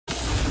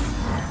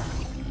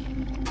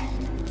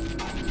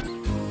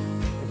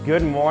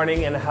Good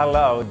morning and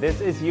hello. This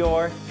is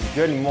your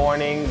Good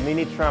Morning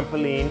Mini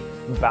Trampoline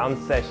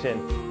Bounce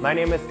Session. My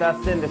name is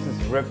Dustin. This is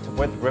Ripped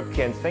with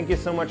Ripkens. Thank you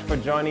so much for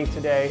joining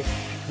today.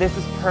 This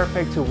is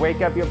perfect to wake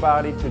up your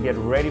body to get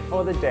ready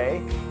for the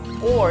day,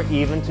 or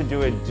even to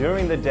do it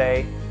during the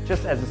day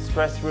just as a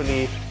stress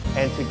relief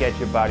and to get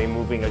your body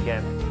moving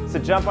again. So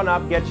jump on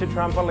up, get your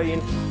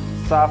trampoline,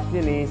 soften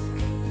your knees,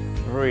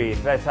 breathe.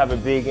 Let's have a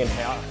big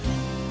inhale.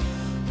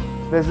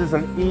 This is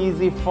an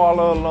easy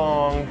follow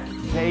along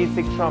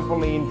basic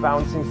trampoline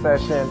bouncing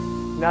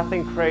session.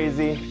 Nothing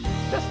crazy,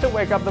 just to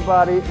wake up the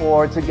body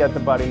or to get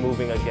the body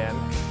moving again.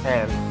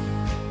 And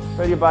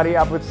fill your body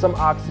up with some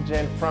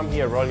oxygen. From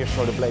here, roll your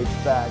shoulder blades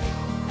back.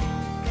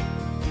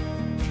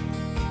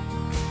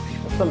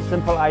 Some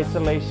simple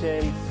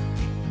isolations.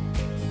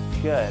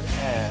 Good.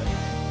 And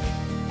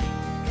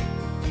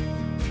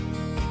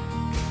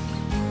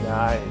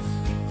nice.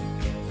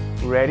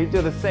 Ready?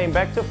 Do the same.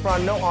 Back to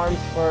front. No arms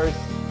first.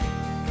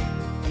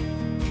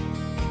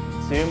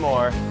 2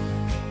 more.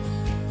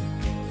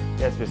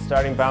 Yes, we're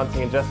starting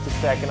bouncing in just a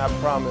second, I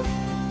promise.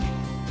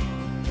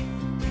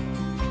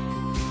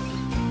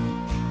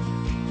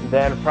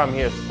 Then from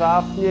here,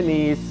 soften your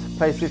knees.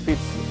 Place your feet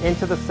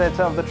into the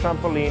center of the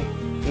trampoline.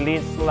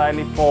 Lean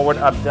slightly forward,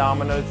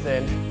 abdominals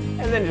in,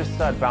 and then just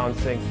start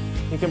bouncing.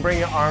 You can bring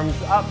your arms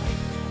up,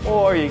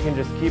 or you can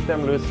just keep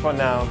them loose for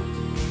now.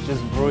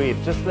 Just breathe,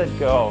 just let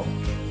go.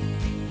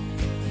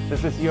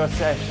 This is your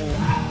session.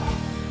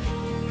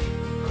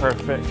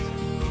 Perfect.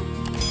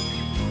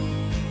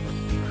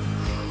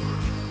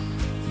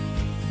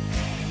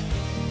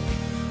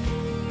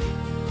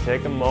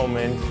 Take a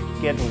moment,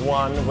 get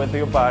one with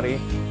your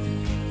body.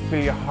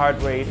 Feel your heart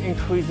rate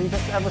increasing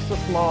just ever so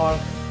small.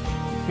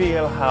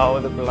 Feel how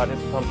the blood is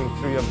pumping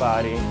through your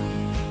body.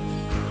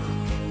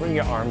 Bring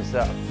your arms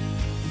up.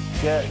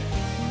 Good.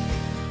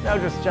 Now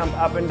just jump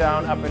up and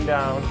down,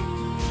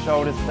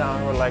 shoulders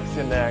down, relax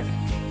your neck.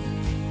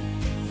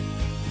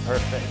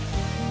 Perfect.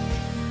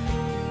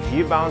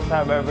 You bounce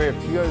however it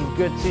feels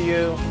good to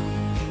you,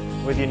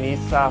 with your knees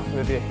soft,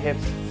 with your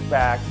hips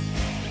back,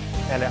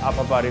 and the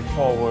upper body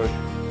forward,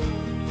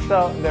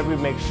 so that we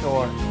make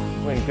sure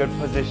we're in good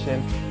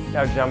position.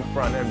 Now jump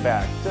front and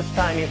back, just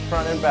tiny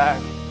front and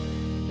back.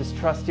 Just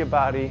trust your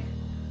body,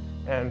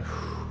 and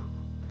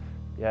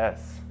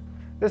yes.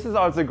 This is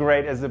also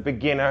great as a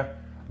beginner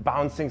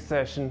bouncing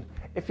session.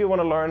 If you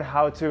want to learn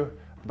how to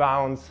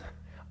bounce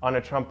on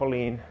a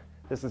trampoline,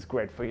 this is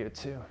great for you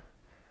too.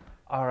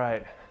 All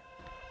right.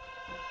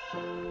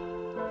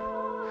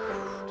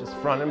 Just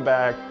front and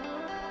back,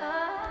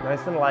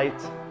 nice and light.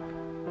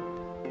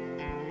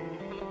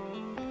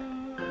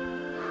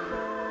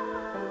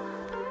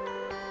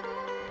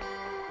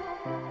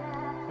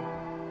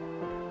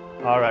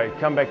 All right,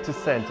 come back to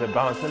center.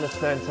 Bounce in the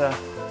center.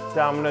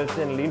 Abdominals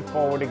in, lean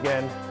forward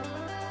again.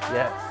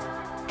 Yes.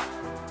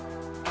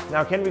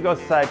 Now can we go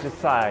side to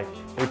side?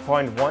 We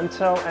point one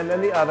toe and then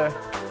the other.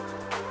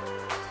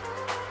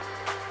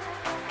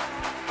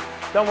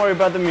 Don't worry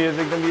about the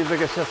music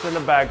is just in the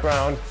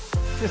background.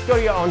 Just go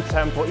to your own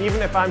tempo.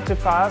 Even if I'm too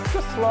fast,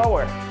 just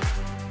slower.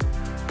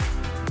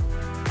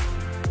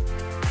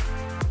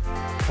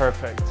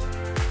 Perfect.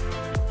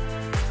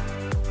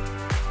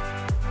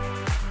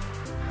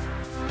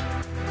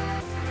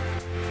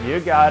 You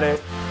got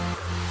it.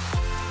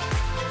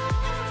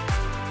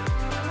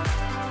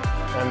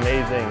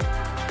 Amazing.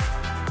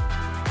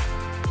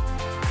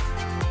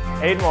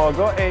 8 more.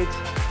 Go 8,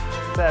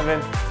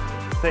 7,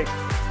 6.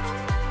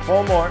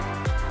 4 more.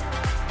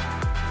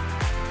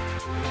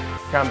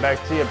 Come back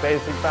to your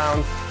basic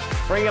bounce.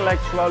 Bring your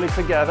legs slowly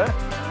together.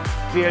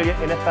 Feel your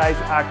inner thighs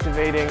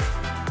activating,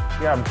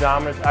 your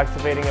abdominals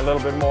activating a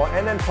little bit more,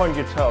 and then point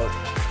your toes.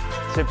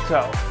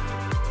 Tiptoe.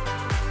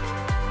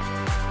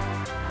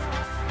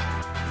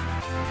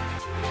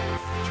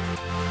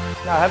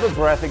 Now have a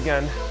breath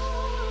again.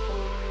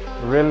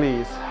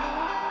 Release.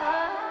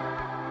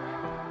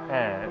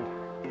 And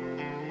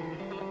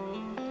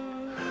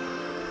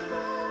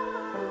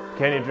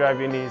can you drive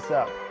your knees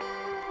up?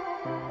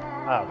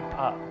 Up,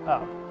 up,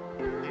 up.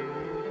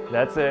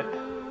 That's it.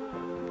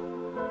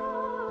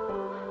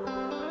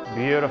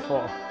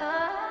 Beautiful.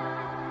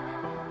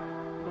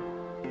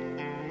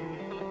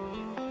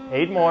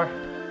 8 more.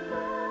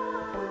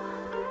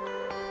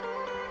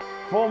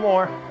 4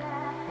 more.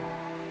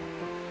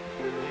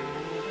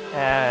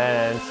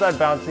 And start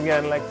bouncing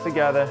again, legs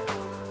together.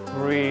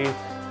 Breathe.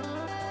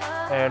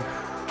 And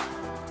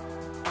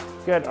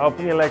good.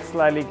 Open your legs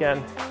slightly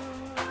again.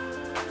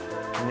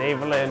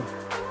 Navel in.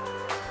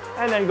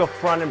 And then go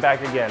front and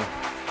back again.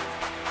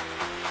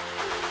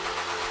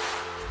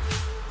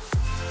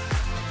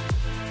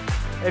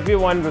 If you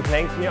want to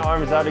lengthen your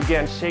arms out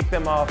again, shake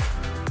them off.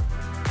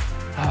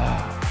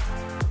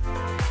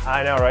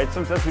 I know, right?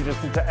 Sometimes we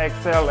just need to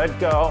exhale, let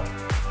go.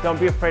 Don't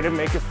be afraid to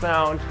make a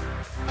sound.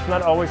 It's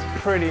not always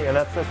pretty, and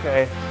that's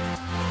okay.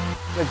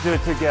 Let's do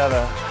it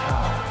together.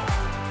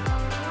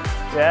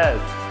 Yes.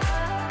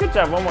 Good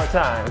job, one more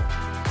time.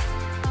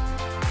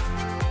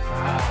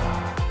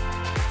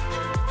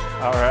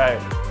 All right.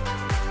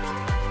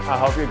 I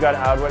hope you got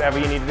out whatever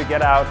you needed to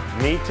get out.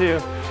 Me too.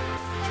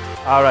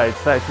 All right,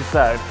 side to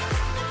side.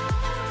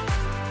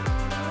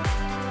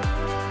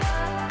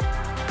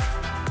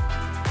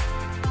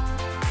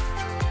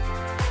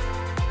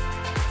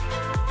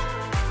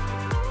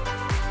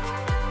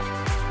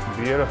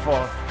 Beautiful.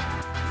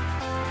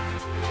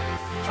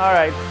 All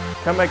right,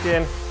 come back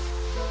in.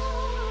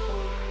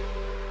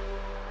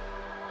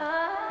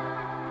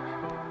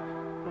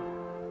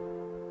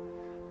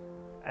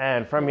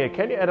 And from here,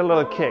 can you add a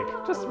little kick?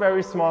 Just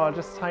very small,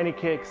 just tiny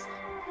kicks.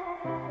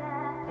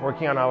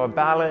 Working on our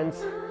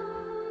balance.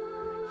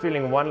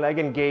 Feeling one leg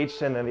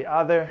engaged and then the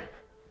other.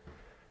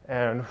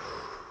 And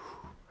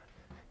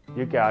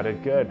you got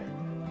it, good.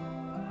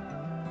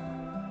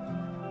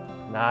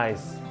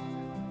 Nice.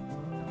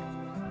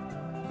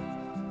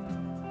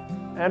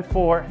 And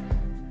 4,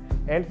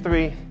 and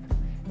 3,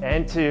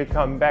 and 2.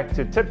 Come back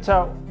to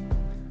tiptoe.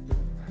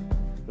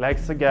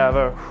 Legs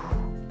together.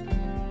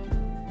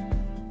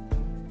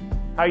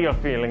 How you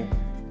feeling?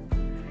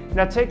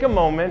 Now take a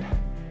moment,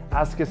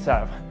 ask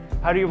yourself,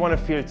 how do you want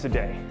to feel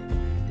today?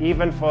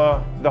 Even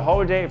for the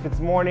whole day if it's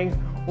morning,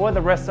 or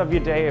the rest of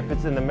your day if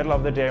it's in the middle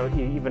of the day or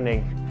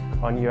evening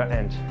on your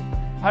end.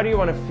 How do you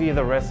want to feel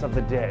the rest of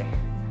the day?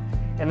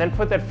 And then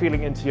put that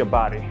feeling into your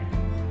body.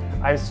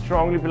 I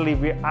strongly believe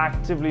we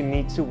actively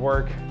need to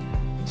work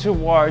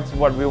towards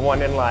what we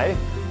want in life.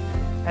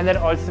 And that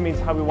also means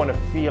how we want to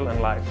feel in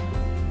life.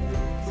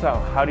 So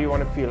how do you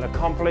want to feel?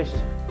 Accomplished,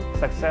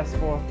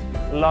 successful,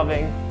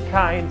 loving,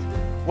 kind,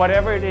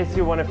 whatever it is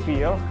you want to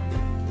feel,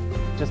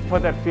 just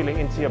put that feeling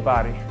into your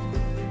body.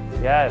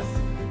 Yes,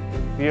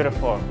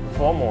 beautiful.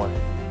 4 more,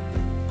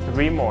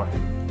 3 more,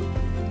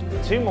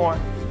 2 more,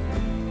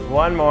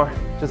 1 more,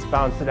 just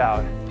bounce it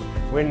out.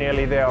 We're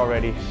nearly there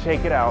already.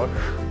 Shake it out.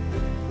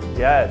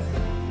 Yes.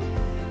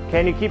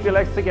 Can you keep your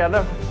legs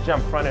together? Let's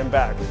jump front and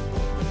back.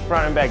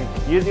 Front and back.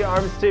 Use your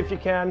arms too if you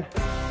can.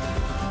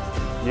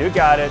 You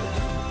got it.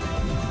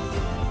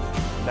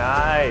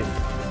 Nice.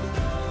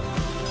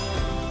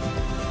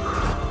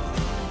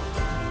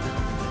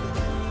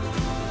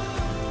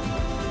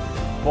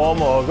 Four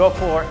more. Go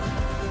 4,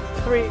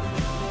 3,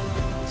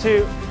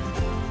 2,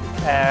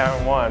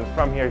 and 1.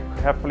 From here,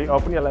 carefully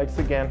open your legs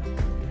again.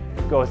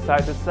 Go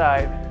side to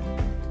side.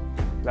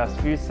 Last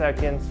few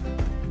seconds.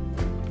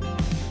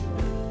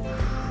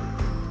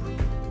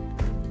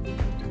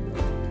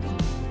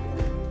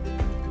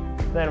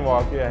 Then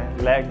walk your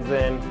legs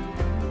in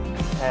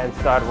and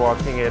start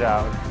walking it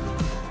out.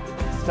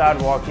 Start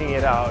walking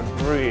it out.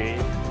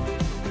 Breathe.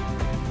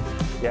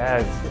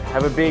 Yes.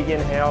 Have a big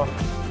inhale.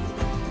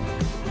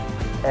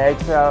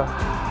 Exhale.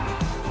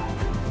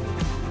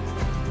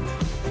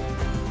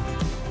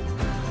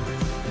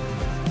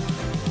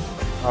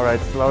 All right,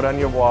 slow down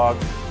your walk.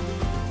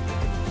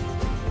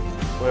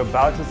 We're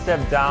about to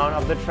step down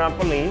of the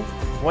trampoline.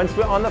 Once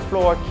we're on the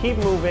floor, keep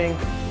moving.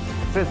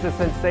 Since the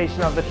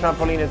sensation of the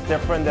trampoline is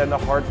different than the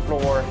hard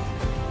floor.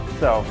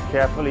 So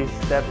carefully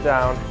step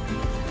down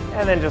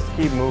and then just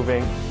keep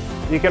moving.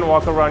 You can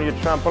walk around your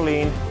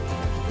trampoline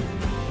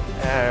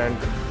and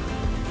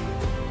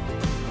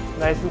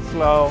nice and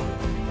slow.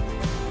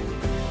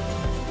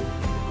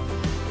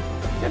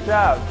 Good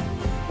job.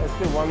 Let's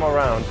do one more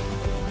round.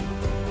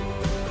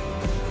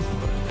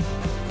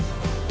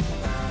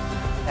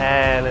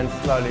 And then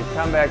slowly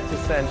come back to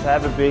center.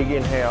 Have a big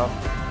inhale.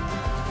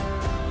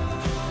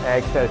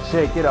 Exhale,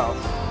 shake it off.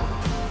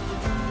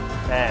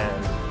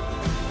 And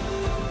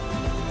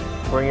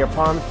bring your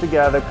palms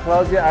together.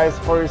 Close your eyes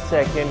for a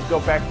second. Go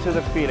back to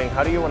the feeling.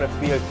 How do you want to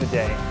feel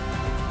today?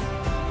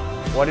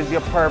 What is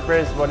your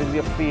purpose? What is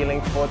your feeling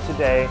for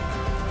today?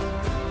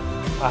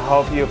 I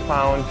hope you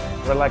found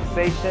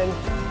relaxation,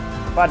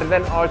 but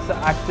then also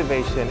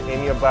activation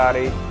in your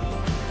body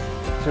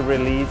to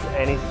release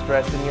any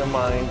stress in your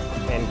mind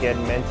and get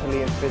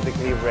mentally and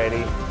physically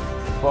ready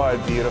for a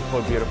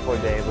beautiful, beautiful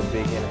day. With a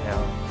big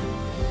inhale.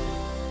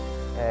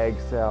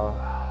 Exhale.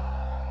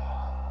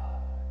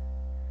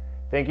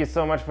 Thank you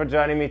so much for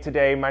joining me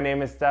today. My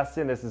name is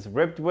Dustin. This is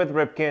Ripped with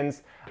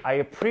Ripkens. I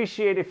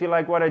appreciate if you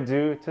like what I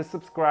do to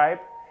subscribe.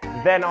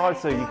 Then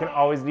also you can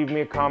always leave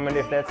me a comment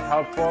if that's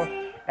helpful.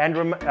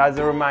 And as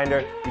a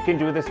reminder, you can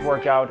do this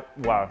workout,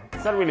 well,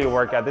 it's not really a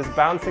workout, this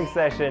bouncing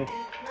session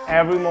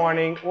every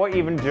morning or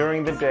even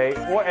during the day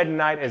or at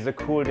night as a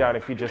cool down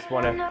if you just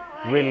want to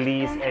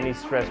release any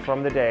stress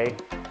from the day.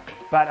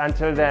 But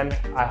until then,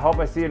 I hope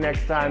I see you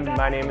next time.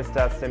 My name is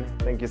Dustin.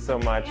 Thank you so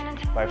much.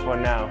 Bye for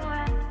now.